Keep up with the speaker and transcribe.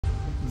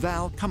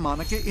Val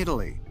Camonica,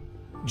 Italy,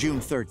 June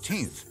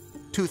 13th,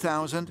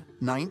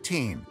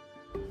 2019.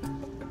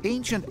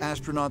 Ancient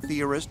astronaut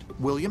theorist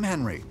William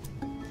Henry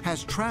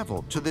has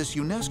traveled to this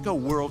UNESCO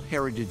World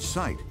Heritage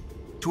Site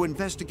to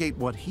investigate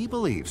what he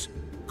believes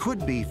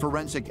could be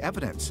forensic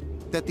evidence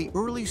that the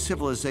early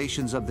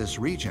civilizations of this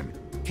region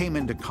came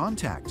into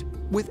contact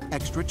with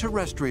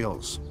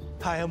extraterrestrials.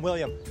 Hi, I'm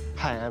William.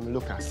 Hi, I'm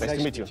Luca. Nice to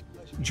meet you.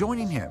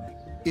 Joining him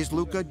is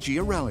Luca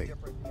Giarelli,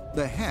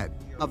 the head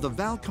of the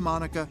Val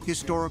Camonica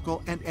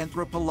Historical and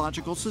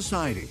Anthropological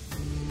Society.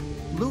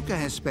 Luca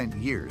has spent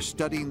years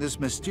studying this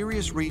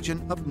mysterious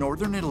region of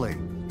northern Italy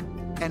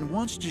and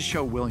wants to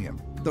show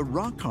William the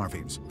rock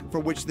carvings for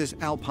which this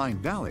alpine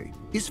valley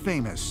is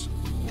famous.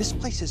 This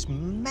place is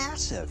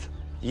massive.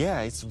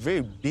 Yeah, it's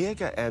very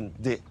big, and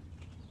the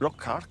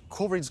rock art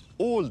covers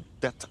all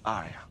that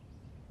area.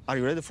 Are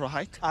you ready for a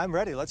hike? I'm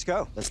ready. Let's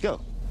go. Let's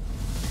go.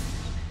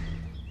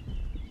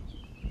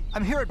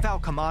 I'm here at Val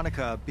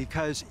Camonica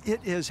because it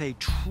is a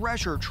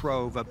treasure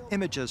trove of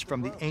images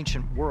from the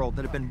ancient world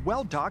that have been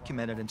well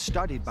documented and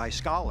studied by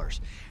scholars.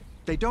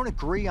 They don't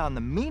agree on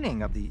the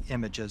meaning of the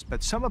images,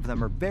 but some of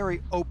them are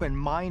very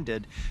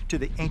open-minded to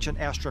the ancient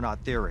astronaut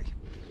theory.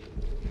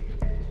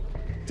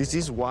 This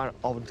is one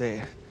of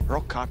the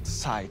rock art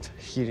sites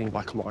here in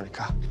Val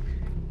Camonica.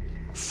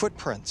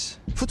 Footprints.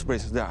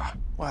 Footprints there.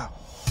 Wow.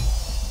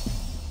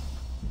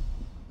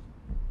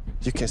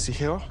 You can see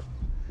here,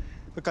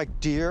 Look like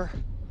deer.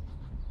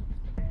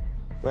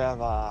 we have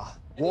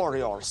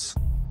warriors.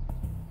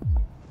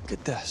 Look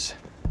at this.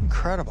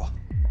 Incredible.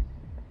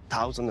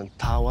 Thousands and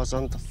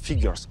thousands of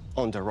figures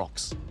on the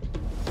rocks.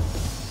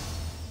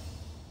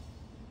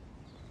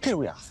 Here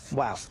we are.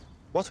 Wow.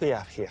 What we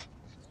have here?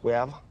 We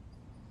have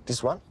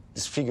this one,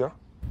 this figure,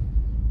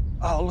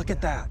 Oh, look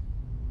at that.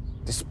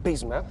 the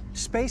spaceman.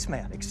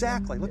 Spaceman,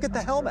 exactly. Look at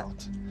the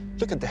helmet.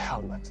 Look at the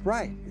helmet.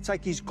 Right. It's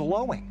like he's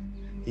glowing.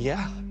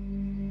 Yeah.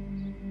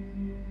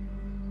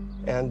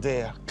 And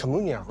the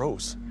communion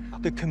rose.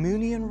 The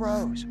communion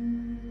rose.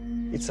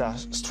 It's a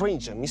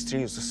strange and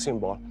mysterious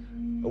symbol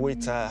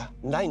with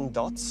 9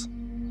 dots.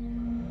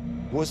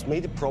 Was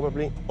made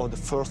probably of the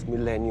first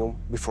millennium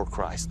before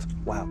Christ.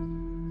 Wow.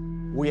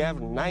 We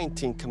have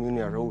 19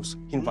 communion roses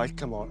in Val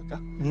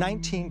Camonica.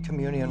 19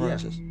 communion Yeah.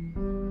 roses.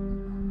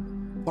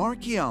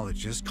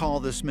 Archaeologists call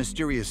this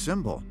mysterious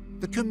symbol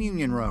the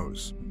communion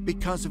rose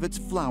because of its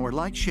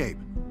flower-like shape,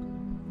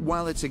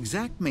 while its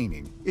exact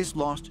meaning is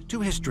lost to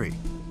history.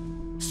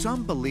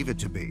 Some believe it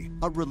to be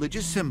a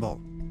religious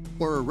symbol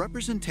or a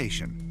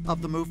representation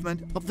of the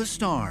movement of the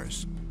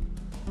stars.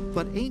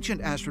 But ancient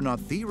astronaut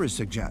theorists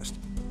suggest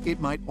it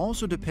might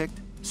also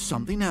depict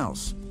something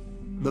else,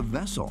 the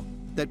vessel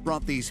that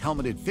brought these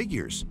helmeted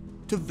figures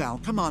to Val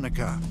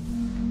Camonica.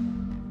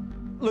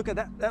 Look at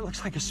that. That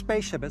looks like a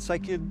spaceship. It's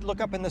like you'd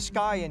look up in the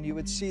sky and you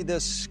would see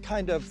this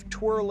kind of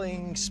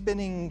twirling,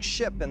 spinning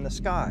ship in the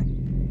sky.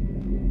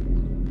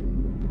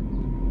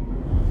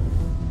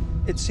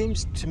 It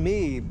seems to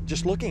me,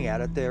 just looking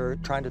at it, they're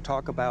trying to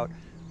talk about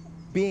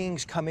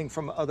beings coming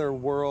from other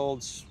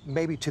worlds,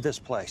 maybe to this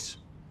place.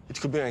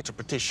 It could be an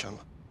interpretation.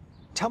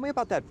 Tell me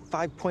about that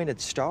 5-pointed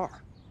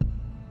star.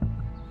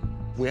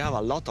 We have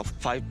a lot of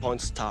 5-point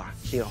stars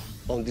here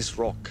on this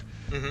rock,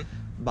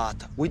 but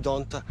we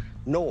don't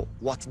know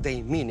what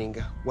they meaning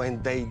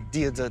when they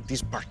did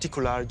this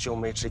particular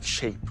geometric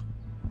shape.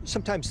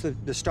 Sometimes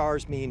the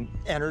stars mean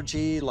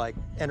energy, like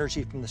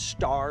energy from the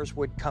stars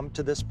would come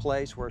to this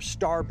place, where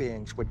star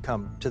beings would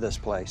come to this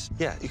place.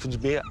 Yeah, it could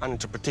be an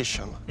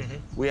interpretation.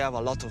 We have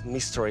a lot of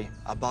mystery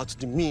about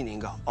the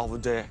meaning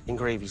of the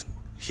engravings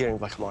here in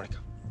Val Camonica.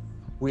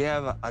 We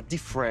have a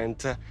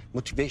different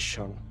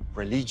motivation,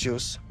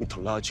 religious,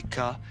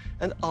 mythological,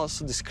 and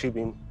also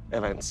describing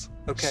events.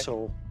 Okay.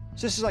 So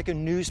this is like a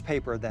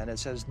newspaper then. It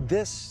says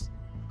this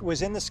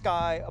was in the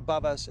sky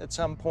above us at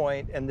some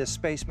point, and this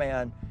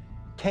spaceman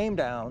came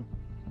down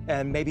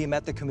and maybe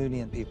met the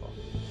communion people.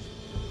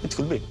 it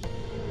could be.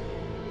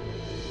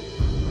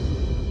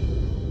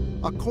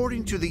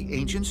 According to the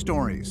ancient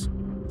stories,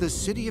 the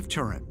city of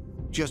Turin,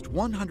 just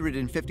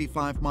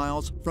 155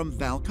 miles from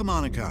Val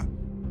Camonica,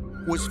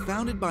 was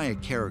founded by a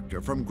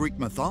character from Greek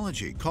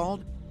mythology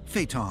called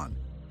Phaeton,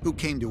 who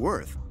came to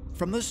Earth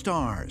from the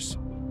stars.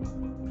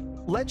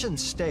 Legend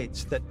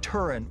states that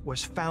Turin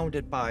was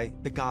founded by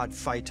the god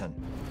Phaeton,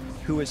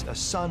 who is a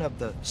son of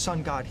the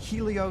sun god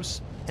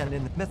Helios. And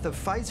in the myth of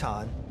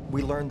Phaeton,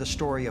 we learn the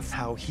story of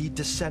how he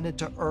descended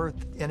to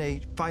Earth in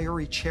a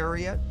fiery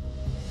chariot,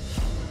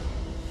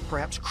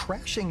 perhaps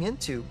crashing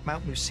into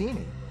Mount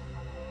Lucini.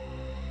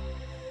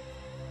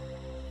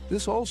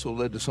 This also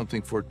led to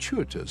something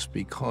fortuitous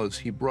because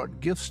he brought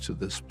gifts to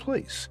this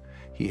place.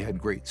 He had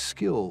great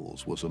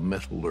skills, was a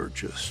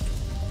metallurgist,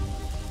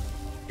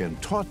 and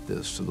taught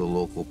this to the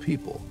local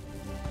people.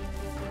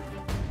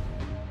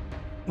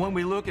 When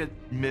we look at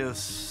myths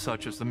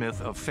such as the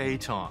myth of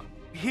Phaeton,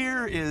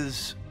 here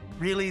is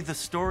really the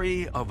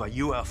story of a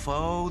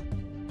UFO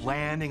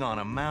landing on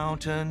a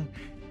mountain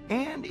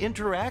and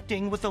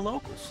interacting with the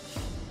locals.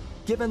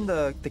 Given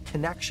the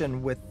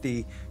connection with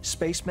the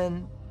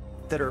spacemen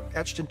that are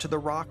etched into the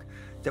rock,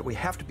 that we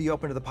have to be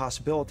open to the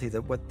possibility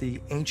that what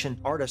the ancient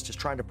artist is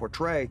trying to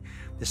portray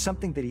is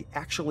something that he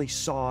actually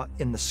saw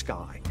in the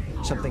sky,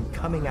 something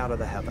coming out of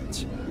the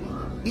heavens.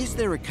 Is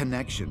there a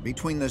connection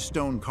between the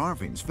stone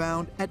carvings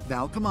found at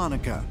Val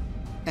Camonica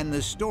and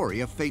the story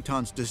of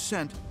Phaeton's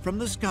descent from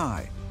the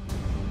sky?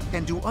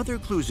 And do other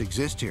clues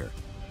exist here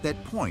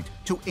that point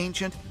to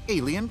ancient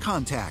alien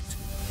contact?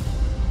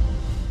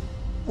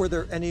 Were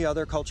there any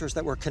other cultures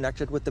that were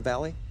connected with the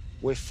valley?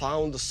 We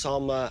found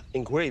some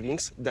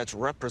engravings that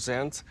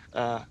represent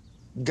a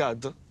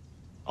god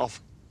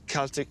of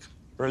Celtic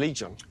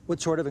religion.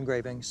 What sort of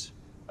engravings?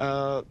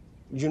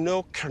 You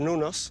know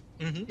Cernunnos?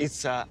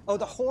 It's a... Oh,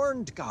 the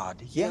horned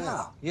god,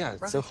 yeah. Yeah,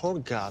 it's a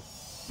horned god.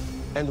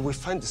 And we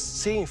find the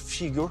same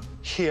figure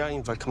here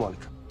in Val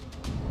Camonica.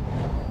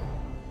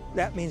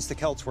 That means the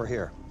Celts were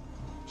here.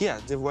 Yeah,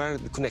 they were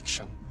the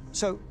connection.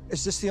 So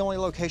is this the only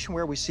location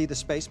where we see the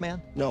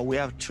spaceman? No, we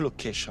have two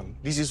locations.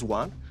 This is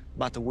one,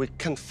 but we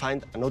can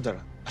find another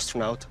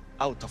astronaut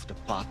out of the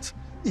path.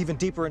 Even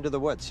deeper into the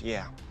woods?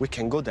 Yeah, we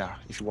can go there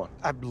if you want.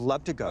 I'd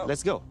love to go.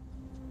 Let's go.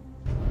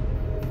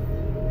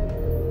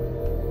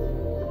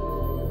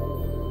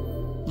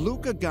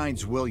 Luca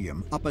guides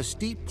William up a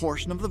steep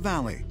portion of the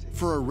valley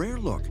for a rare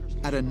look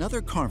at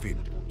another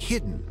carving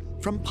hidden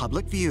from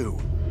public view.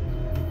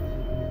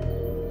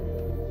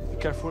 Be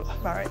careful.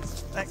 All right,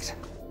 thanks.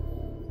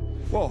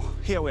 Whoa,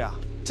 here we are.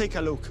 Take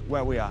a look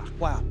where we are.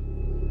 Wow.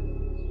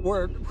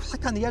 We're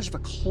like on the edge of a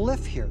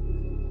cliff here.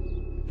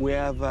 We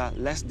have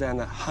less than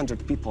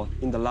 100 people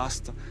in the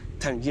last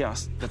 10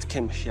 years that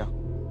came here.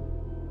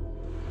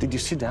 Did you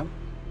see them?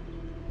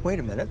 Wait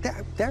a minute,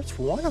 that's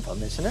one of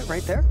them, isn't it,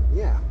 right there?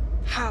 Yeah.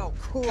 How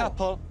cool.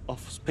 Couple of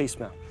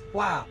spacemen.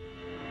 Wow.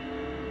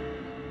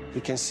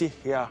 You can see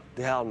here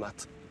the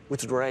helmet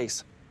with the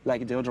rays,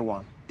 like the other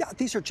one. Yeah,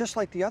 these are just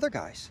like the other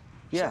guys.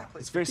 Yeah,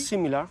 it's very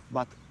similar,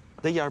 but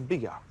they are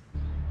bigger.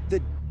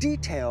 The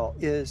detail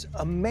is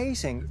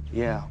amazing.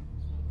 Yeah.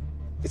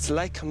 It's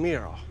like a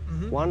mirror,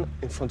 one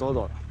in front of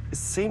the other.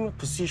 Same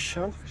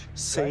position,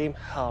 same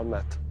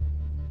helmet.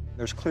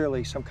 There's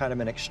clearly some kind of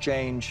an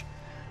exchange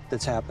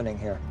that's happening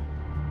here.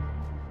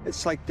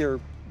 It's like they're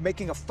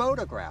making a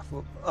photograph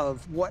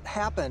of what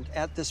happened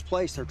at this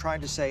place. They're trying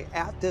to say,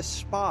 at this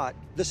spot,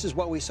 this is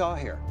what we saw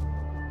here.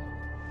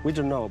 We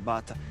don't know,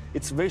 but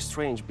it's very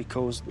strange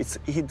because it's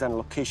a hidden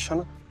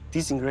location.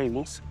 These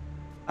engravings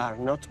are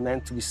not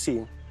meant to be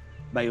seen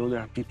by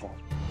other people.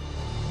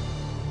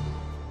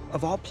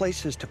 Of all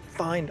places to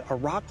find a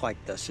rock like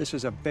this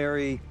is a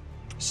very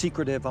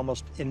secretive,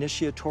 almost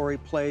initiatory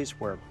place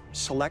where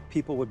select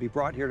people would be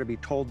brought here to be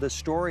told this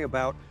story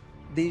about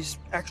these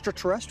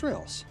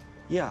extraterrestrials.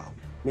 Yeah,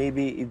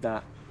 maybe it's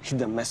a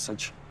hidden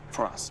message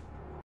for us.